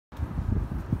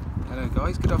Hello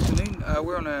guys, good afternoon.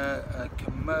 We're on a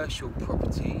commercial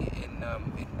property in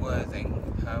Worthing.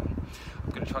 I'm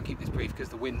going to try and keep this brief because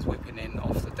the wind's whipping in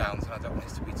off the downs and I don't want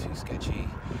this to be too sketchy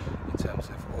in terms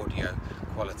of audio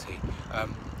quality.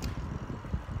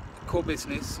 Core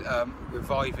business,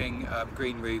 reviving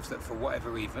green roofs that for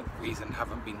whatever reason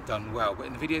haven't been done well. But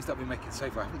in the videos that I've been making so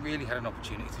far, I haven't really had an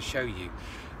opportunity to show you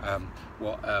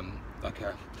what like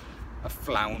a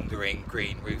floundering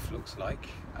green roof looks like.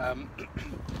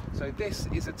 So this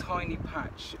is a tiny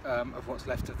patch of what's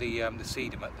left of the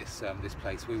sedum at this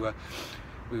place. We were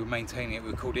maintaining it.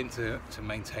 We were called in to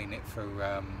maintain it for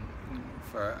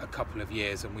a couple of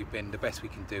years, and the best we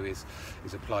can do is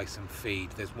apply some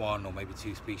feed. There's one or maybe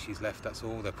two species left, that's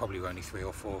all. There probably were only 3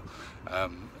 or 4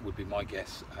 would be my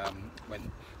guess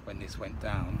when this went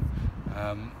down.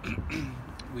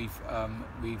 We've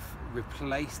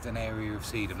replaced an area of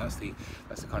sedum. That's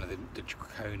the kind of the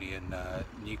draconian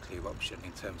nuclear option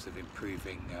in terms of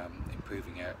improving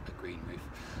a green roof.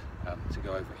 To go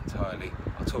over it entirely,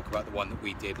 I'll talk about the one that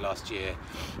we did last year,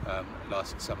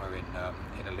 last summer in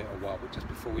a little while. But just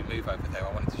before we move over there,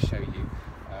 I wanted to show you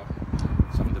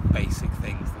some of the basic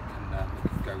things that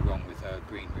can go wrong with a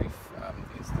green roof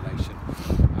installation.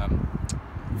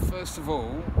 First of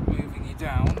all, moving you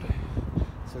down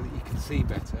so that you can see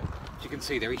better. As you can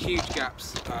see, there are huge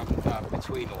gaps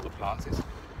between all the plants.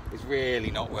 It's really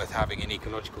not worth having in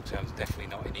ecological terms, definitely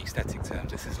not in aesthetic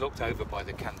terms. This is looked over by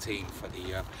the canteen for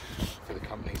the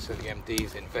company, so the MD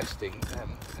is investing,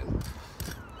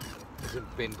 has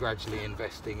been gradually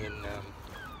investing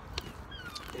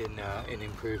in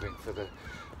improving for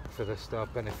the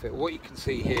staff benefit. What you can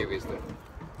see here is that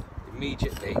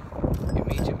immediately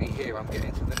here I'm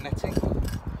getting to the netting.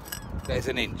 There's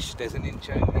an inch only of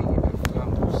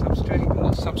substrate, and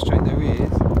what substrate there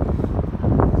is,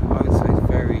 I would say, is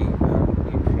very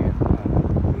nutrient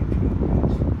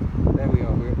rich. There we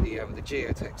are, we're at the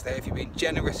geotext there. If you've been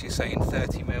generous, you're saying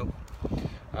 30mm.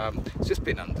 It's just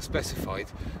been underspecified.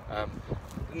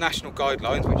 National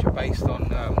guidelines, which are based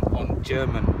on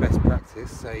German best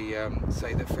practice, say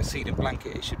that for a sedum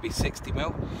blanket it should be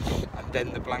 60mm, and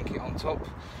then the blanket on top.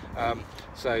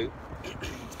 So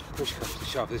push comes to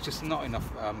shove, there's just not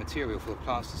enough material for the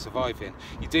plants to survive in.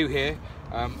 You do hear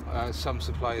some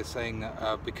suppliers saying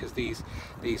that because these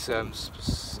plants,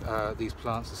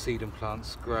 the sedum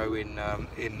plants, grow in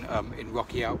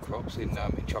rocky outcrops in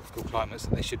tropical climates,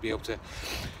 that they should be able to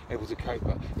cope.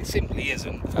 But it simply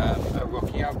isn't a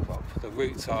rocky outcrop. The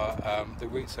roots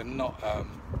are not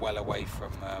well away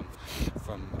from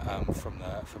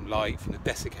light, from the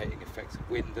desiccating effects of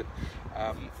wind,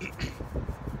 and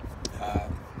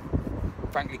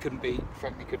frankly couldn't be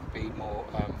more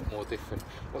different.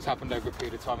 What's happened over a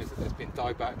period of time is that there's been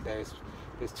dieback. There's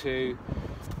 2,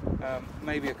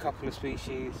 maybe a couple of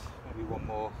species, maybe one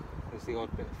more. There's the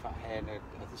odd bit of fat hair,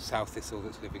 the south thistle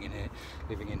that's living in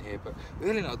here, but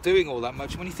really not doing all that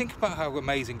much. When you think about how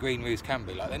amazing green roofs can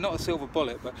be, like, they're not a silver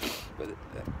bullet, but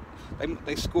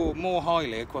they score more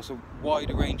highly across a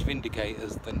wider range of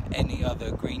indicators than any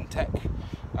other green tech.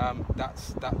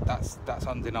 That's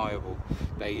undeniable.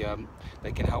 They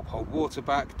can help hold water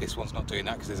back. This one's not doing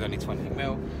that because there's only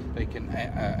 20mm. They can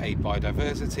aid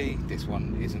biodiversity. This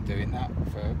one isn't doing that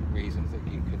for reasons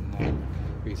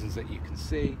that you can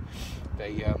see.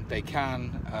 They can,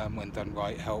 when done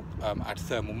right, help add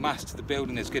thermal mass to the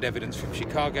building. There's good evidence from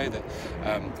Chicago that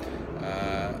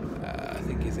I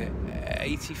think, is it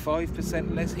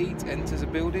 85% less heat enters a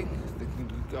building.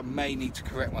 I may need to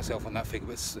correct myself on that figure,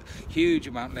 but it's a huge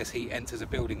amount less heat enters a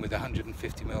building with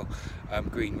 150mm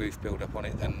green roof build up on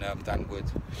it than would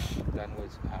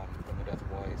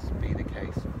otherwise be the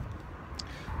case.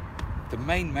 The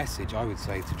main message I would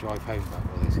say to drive home about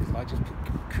all this is, like, just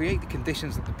create the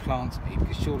conditions that the plants need,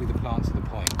 because surely the plants are the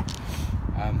point.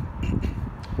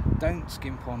 Don't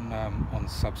skimp on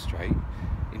substrate.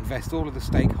 Invest all of the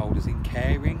stakeholders in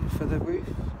caring for the roof,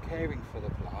 caring for the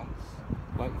plants.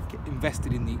 Like,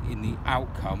 invested in the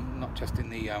outcome, not just in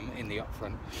the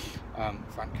upfront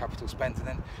front capital spent, and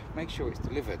then make sure it's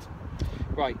delivered.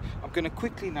 Right, I'm going to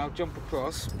quickly now jump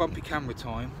across, bumpy camera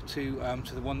time, to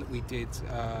the one that we did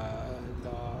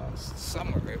last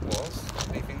summer. It was,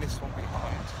 leaving this one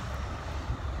behind.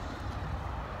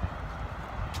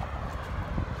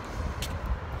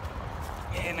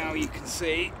 Here now you can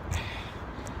see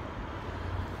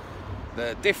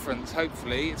the difference.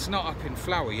 Hopefully it's not up in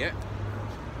flower yet,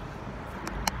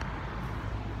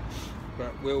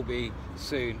 but will be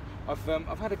soon. I've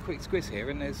had a quick squiz here,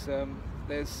 and there's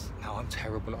now, I'm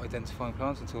terrible at identifying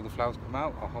plants until the flowers come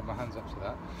out. I'll hold my hands up to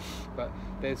that, but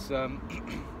there's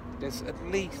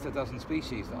at least a dozen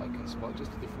species that I can spot,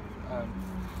 just different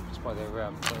just by their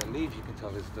leaves you can tell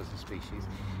there's a dozen species.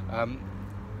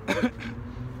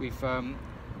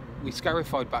 We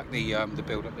scarified back the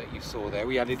build-up that you saw there.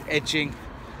 We added edging,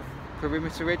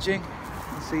 perimeter edging.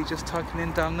 You see, just tucking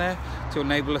in down there to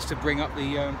enable us to bring up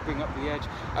the edge,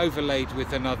 overlaid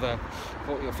with another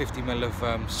 40 or 50 mil of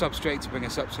substrate to bring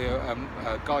us up to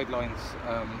guidelines,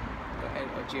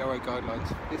 GRO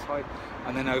guidelines this height,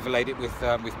 and then overlaid it with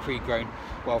pre-grown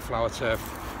wildflower turf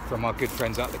from our good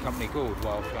friends at the company called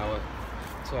Wildflower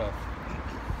Turf.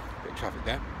 Bit of traffic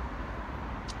there.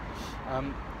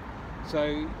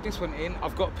 So this went in.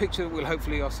 I've got a picture that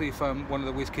I'll see if one of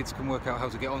the whiz kids can work out how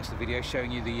to get onto the video,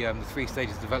 showing you the 3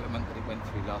 stages of development that it went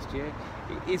through last year.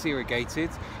 It is irrigated,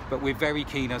 but we're very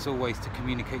keen, as always, to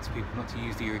communicate to people not to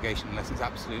use the irrigation unless it's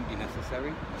absolutely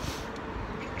necessary.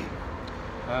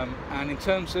 And in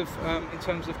terms of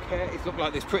care, it's looked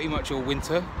like this pretty much all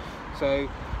winter. So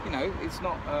you know, it's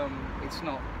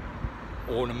not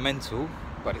ornamental,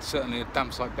 but it's certainly a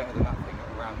damn sight better than that thing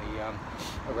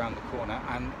around the corner.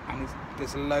 And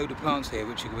there's a load of plants here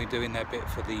which are going to be doing their bit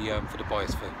for the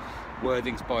biosphere,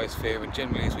 Worthing's biosphere, and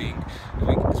generally as we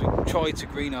try to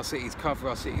green our cities, cover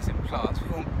our cities in plants,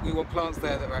 we want plants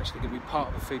there that are actually going to be part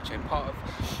of a food chain, part of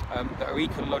that are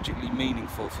ecologically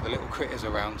meaningful for the little critters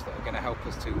around, that are going to help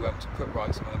us to put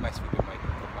right some of the mess we've been making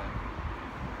of the planet.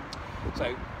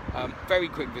 So very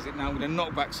quick visit now. I'm going to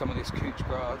knock back some of this couch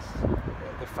grass,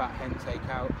 the fat hen take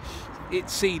out.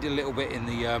 It's seed a little bit in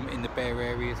the bare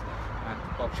areas, and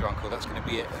Bob's your uncle. That's going to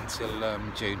be it until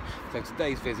June. So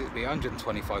today's visit will be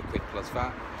 125 quid plus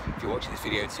VAT. If you're watching this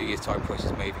video in 2 years' time,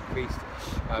 prices may have increased.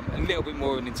 A little bit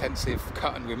more of an intensive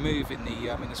cut and remove in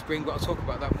the spring, but I'll talk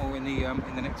about that more in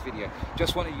the next video.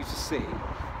 Just wanted you to see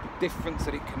the difference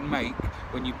that it can make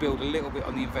when you build a little bit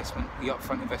on the investment, the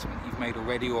upfront investment that you've made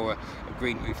already, or a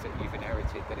green roof that you've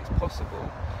inherited, that it's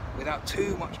possible without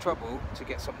too much trouble to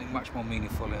get something much more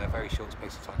meaningful in a very short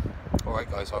space of time. Alright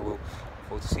guys, I will look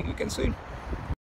forward to seeing you again soon.